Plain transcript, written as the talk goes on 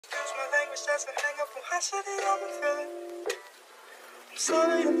Use my language, that's a hang up from high city, I've been feeling. I'm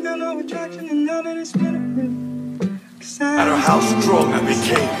sorry, I feel no attraction, and now that it's been a bit. No matter how strong I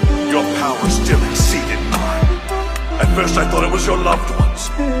became, your power still exceeded mine. At first I thought it was your loved ones,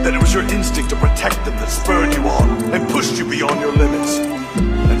 that it was your instinct to protect them that spurred you on and pushed you beyond your limits.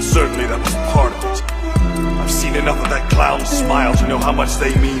 And certainly that was part of it. I've seen enough of that clown smile to know how much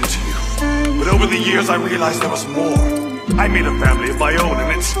they mean to you. But over the years I realized there was more. I made a family of my own,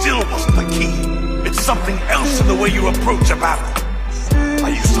 and it still wasn't the key. It's something else in the way you approach a battle. I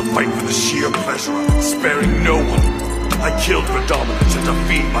used to fight for the sheer pleasure of it, sparing no one. I killed for dominance and to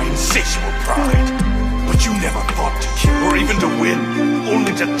feed my insatiable pride. But you never thought to kill or even to win,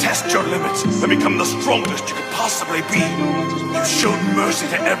 only to test your limits and become the strongest you could possibly be. You showed mercy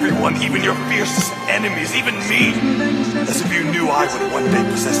to everyone, even your fiercest enemies, even me. As if you knew I would one day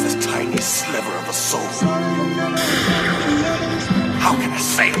possess this tiny sliver of a soul. How can a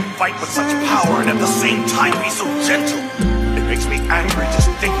saint fight with such power and at the same time be so gentle? It makes me angry just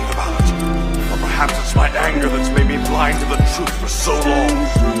thinking about it. Or perhaps it's my anger that's made me blind to the truth for so long.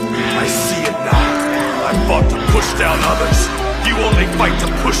 I see it now. I fought to push down others. You only fight to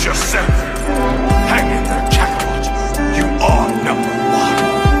push yourself. Hang in there, Jack.